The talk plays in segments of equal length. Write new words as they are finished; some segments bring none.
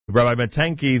Rabbi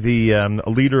Matenki, the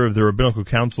leader of the Rabbinical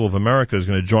Council of America, is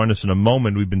going to join us in a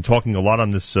moment. We've been talking a lot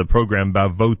on this program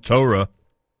about Vote Torah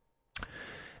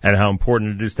and how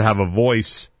important it is to have a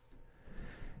voice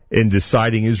in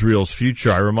deciding Israel's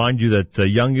future. I remind you that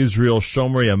Young Israel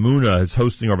Shomrei Emunah is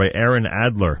hosting Rabbi Aaron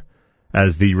Adler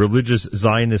as the religious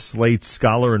Zionist Slate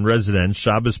scholar in residence,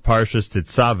 Shabbos Parshas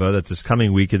Tetzaveh. That's this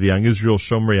coming week at the Young Israel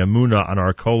Shomrei Emunah on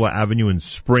Arcola Avenue in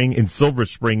Silver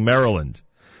Spring, Maryland.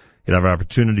 You'll have an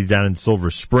opportunity down in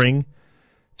Silver Spring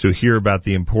to hear about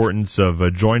the importance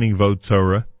of joining Vote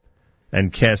Torah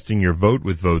and casting your vote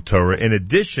with Vote Torah. In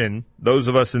addition, those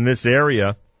of us in this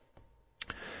area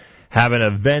have an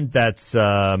event that's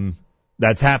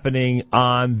happening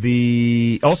on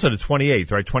the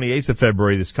 28th, right? 28th of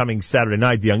February, this coming Saturday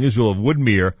night. The Young Israel of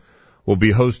Woodmere will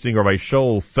be hosting Rabbi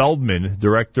Shaul Feldman,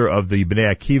 director of the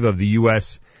Bnei Akiva of the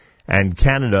U.S. and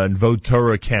Canada and Vote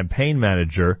Torah campaign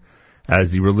manager,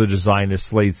 as the religious Zionist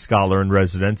Slate scholar in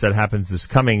residence. That happens this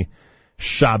coming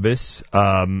Shabbos.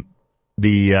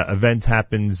 The event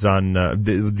happens on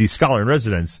the scholar in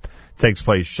residence takes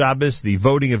place Shabbos. The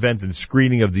voting event and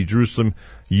screening of the Jerusalem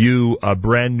U, a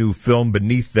brand new film,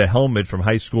 Beneath the Helmet, from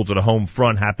high school to the home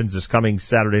front, happens this coming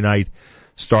Saturday night,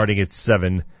 starting at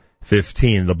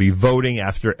 7:15. They'll be voting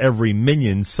after every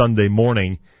minyan Sunday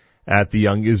morning at the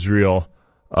Young Israel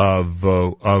of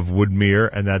Woodmere,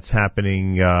 and that's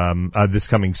happening this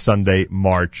coming Sunday,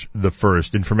 March the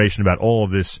 1st. Information about all of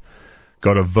this,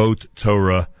 go to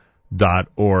votetorah.org.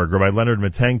 Rabbi Leonard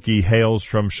Matenki hails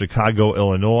from Chicago,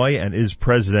 Illinois, and is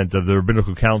president of the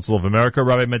Rabbinical Council of America.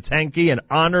 Rabbi Matenki, an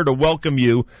honor to welcome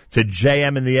you to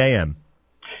JM in the AM.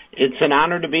 It's an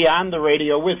honor to be on the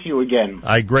radio with you again.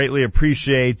 I greatly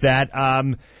appreciate that.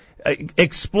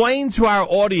 Explain to our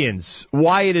audience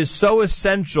why it is so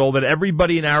essential that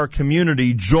everybody in our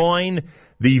community join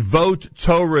the Vote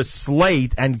Torah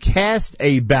slate and cast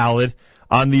a ballot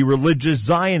on the religious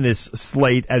Zionist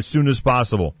slate as soon as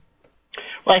possible.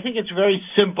 Well, I think it's very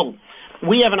simple.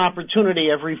 We have an opportunity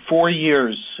every 4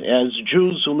 years as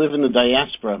Jews who live in the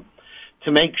diaspora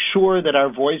to make sure that our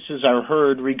voices are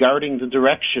heard regarding the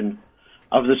direction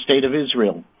of the State of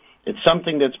Israel. It's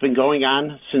something that's been going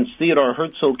on since Theodor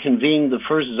Herzl convened the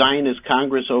first Zionist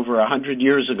Congress over 100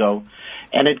 years ago,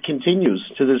 and it continues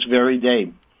to this very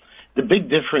day. The big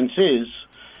difference is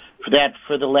that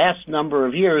for the last number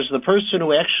of years, the person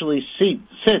who actually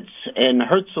sits in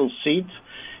Herzl's seat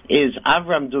is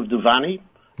Avram Duvduvani,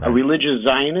 a religious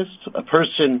Zionist, a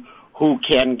person who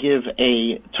can give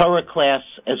a Torah class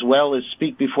as well as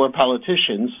speak before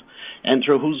politicians, and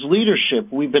through whose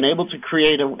leadership we've been able to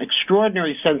create an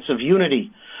extraordinary sense of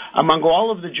unity among all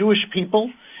of the Jewish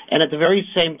people, and at the very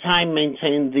same time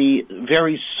maintain the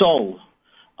very soul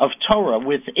of Torah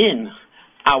within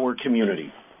our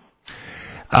community.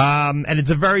 And it's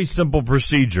a very simple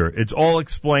procedure. It's all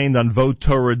explained on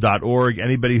votetorah.org.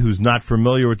 Anybody who's not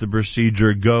familiar with the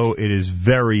procedure, go. It is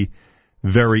very,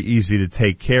 very easy to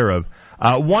take care of.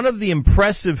 One of the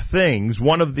impressive things,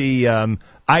 one of the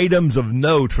items of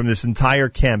note from this entire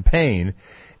campaign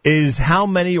is how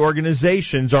many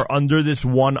organizations are under this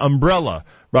one umbrella.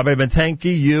 Rabbi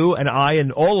Matenki, you and I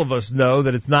and all of us know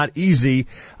that it's not easy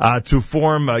to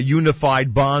form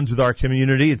unified bonds with our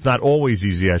community. It's not always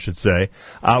easy, I should say.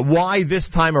 Why this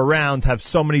time around have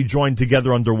so many joined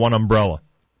together under one umbrella?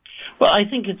 Well, I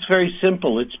think it's very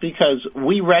simple. It's because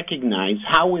we recognize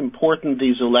how important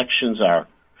these elections are.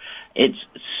 It's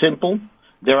simple.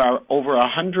 There are over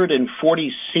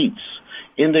 140 seats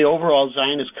in the overall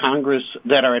Zionist Congress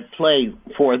that are at play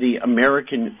for the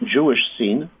American Jewish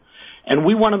scene, and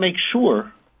we want to make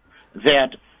sure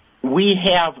that we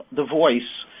have the voice,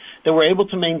 that we're able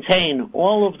to maintain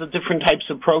all of the different types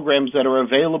of programs that are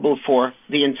available for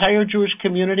the entire Jewish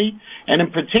community, and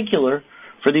in particular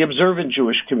for the observant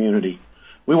Jewish community.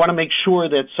 We want to make sure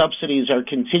that subsidies are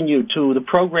continued to the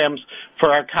programs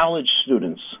for our college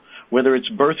students, whether it's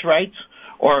birthright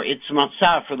or it's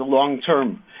Matzah for the long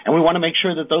term. And we want to make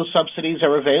sure that those subsidies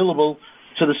are available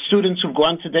to the students who've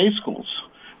gone to day schools.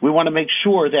 We want to make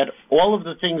sure that all of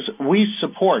the things we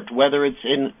support, whether it's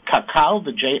in Kakal,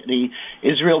 the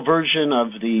Israel version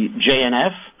of the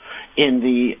JNF,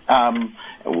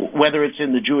 whether it's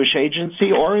in the Jewish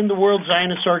Agency or in the World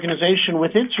Zionist Organization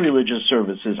with its religious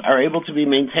services, are able to be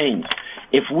maintained.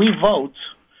 If we vote,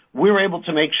 we're able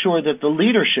to make sure that the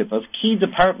leadership of key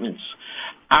departments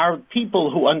are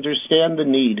people who understand the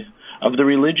need of the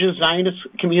religious Zionist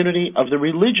community, of the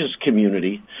religious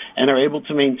community, and are able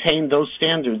to maintain those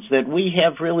standards that we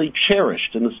have really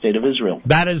cherished in the State of Israel.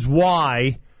 That is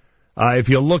why If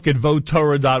you look at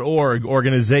votetorah.org,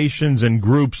 organizations and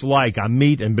groups like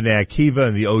Amit and B'nai Akiva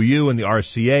and the OU and the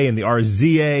RCA and the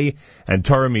RZA and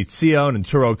Torah Mitzion and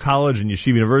Touro College and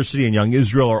Yeshiva University and Young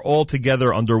Israel are all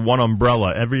together under one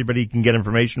umbrella. Everybody can get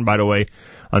information, by the way,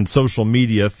 on social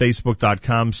media,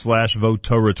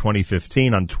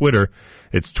 facebook.com/VoteTorah2015. On Twitter,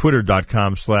 it's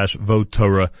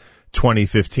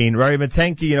twitter.com/VoteTorah2015. Rabbi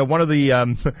Matenki, one of the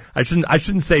I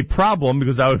shouldn't say problem,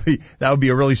 because that would be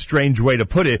a really strange way to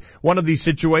put it. One of the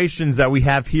situations that we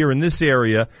have here in this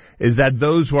area is that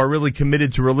those who are really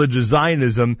committed to religious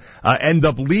Zionism end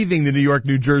up leaving the New York,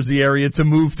 New Jersey area to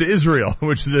move to Israel,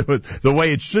 which is the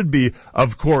way it should be,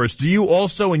 of course. Do you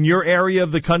also, in your area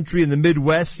of the country, in the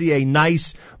Midwest, see a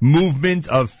nice movement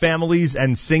of families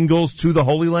and singles to the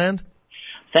Holy Land?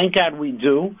 Thank God we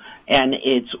do. And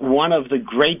it's one of the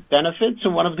great benefits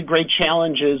and one of the great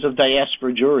challenges of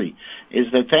diaspora Jewry, is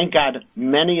that, thank God,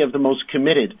 many of the most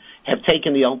committed have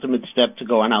taken the ultimate step to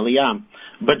go on Aliyah.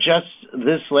 But just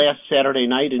this last Saturday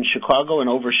night in Chicago and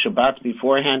over Shabbat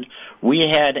beforehand, we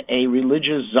had a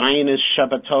religious Zionist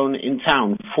Shabbaton in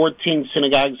town. 14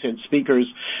 synagogues had speakers.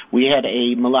 We had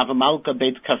a Malava Malka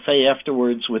Beit Cafe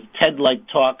afterwards with TED-like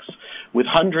talks, with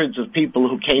hundreds of people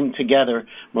who came together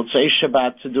Motzei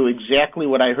Shabbat to do exactly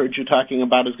what I heard you talking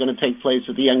about is going to take place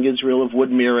at the Young Israel of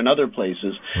Woodmere and other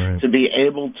places, right, to be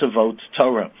able to vote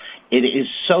Torah. It is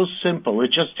so simple.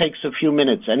 It just takes a few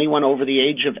minutes. Anyone over the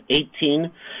age of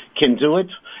 18 can do it.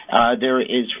 There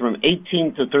is from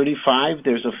 18 to 35.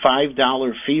 There's a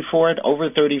 $5 fee for it. Over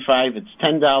 35, it's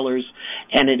 $10.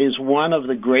 And it is one of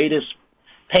the greatest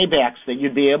paybacks that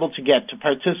you'd be able to get to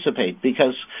participate,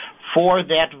 because for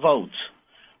that vote,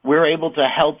 we're able to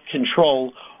help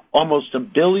control almost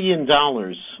 $1 billion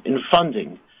in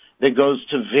funding that goes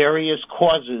to various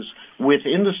causes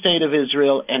within the State of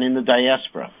Israel and in the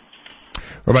diaspora.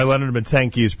 Rabbi Leonard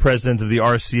Matenki is president of the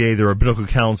RCA, the Rabbinical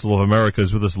Council of America,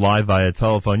 is with us live via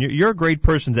telephone. You're a great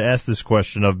person to ask this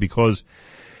question of, because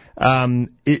we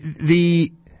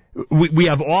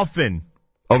have often,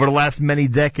 over the last many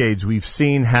decades, we've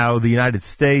seen how the United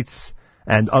States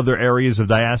and other areas of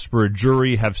diaspora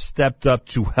Jewry have stepped up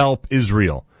to help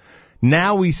Israel.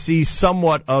 Now we see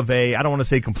somewhat of a, I don't want to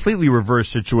say completely reverse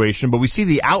situation, but we see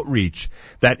the outreach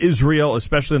that Israel,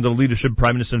 especially under the leadership of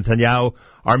Prime Minister Netanyahu,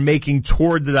 are making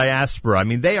toward the diaspora. I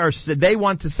mean, they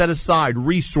want to set aside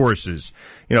resources,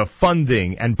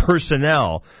 funding and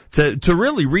personnel to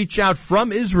really reach out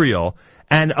from Israel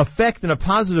and affect in a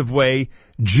positive way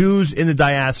Jews in the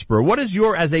diaspora. What is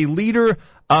as a leader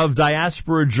of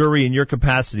diaspora Jewry in your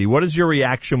capacity, what is your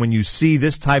reaction when you see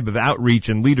this type of outreach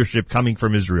and leadership coming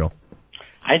from Israel?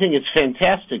 I think it's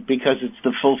fantastic, because it's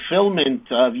the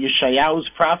fulfillment of Yeshayahu's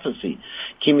prophecy.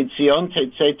 Ki mitzion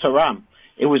tetzei Torah.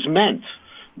 It was meant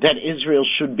that Israel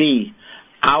should be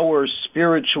our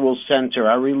spiritual center,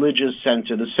 our religious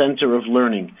center, the center of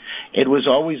learning. It was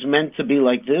always meant to be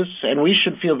like this, and we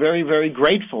should feel very, very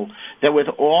grateful that with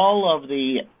all of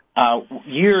the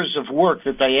years of work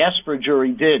that diaspora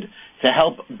Jewry did to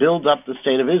help build up the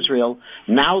State of Israel,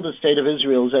 now the State of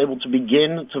Israel is able to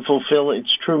begin to fulfill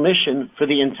its true mission for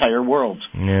the entire world.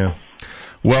 Yeah.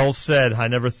 Well said. I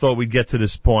never thought we'd get to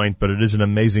this point, but it is an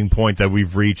amazing point that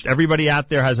we've reached. Everybody out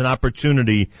there has an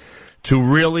opportunity to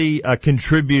really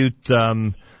contribute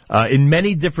in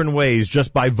many different ways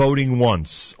just by voting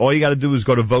once. All you got to do is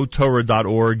go to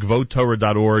votetorah.org,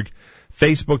 votetorah.org,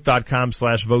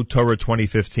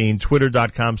 Facebook.com/VoteTorah2015,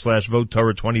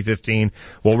 Twitter.com/VoteTorah2015.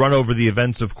 We'll run over the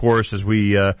events, of course, as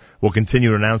we will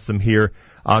continue to announce them here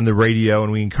on the radio,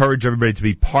 and we encourage everybody to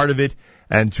be part of it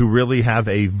and to really have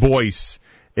a voice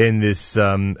in this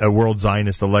World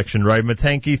Zionist election. Rabbi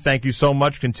Matenki, thank you so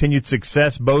much. Continued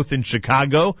success both in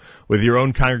Chicago with your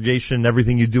own congregation and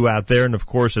everything you do out there, and, of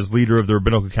course, as leader of the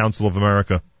Rabbinical Council of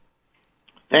America.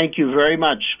 Thank you very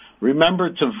much. Remember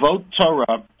to vote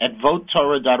Torah at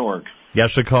votetorah.org.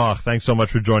 Yasher Koach, thanks so much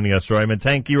for joining us. Rabbi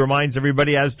Matenki reminds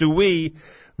everybody, as do we,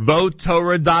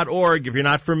 votetorah.org. If you're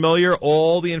not familiar,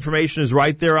 all the information is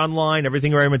right there online.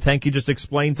 Everything Rabbi Matenki just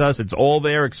explained to us, it's all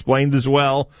there, explained as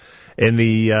well in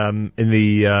the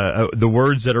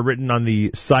words that are written on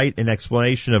the site, in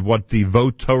explanation of what the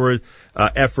Vote Torah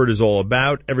effort is all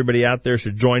about. Everybody out there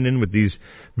should join in with these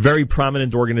very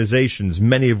prominent organizations,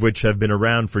 many of which have been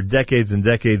around for decades and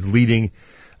decades, leading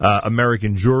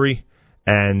American Jewry,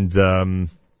 and you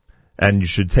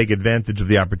should take advantage of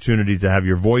the opportunity to have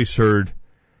your voice heard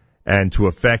and to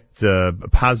affect a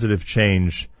positive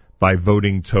change by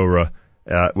voting Torah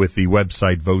with the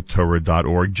website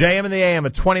votetorah.org. JM and the AM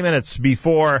at 20 minutes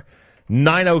before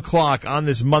 9 o'clock on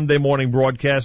this Monday morning broadcast.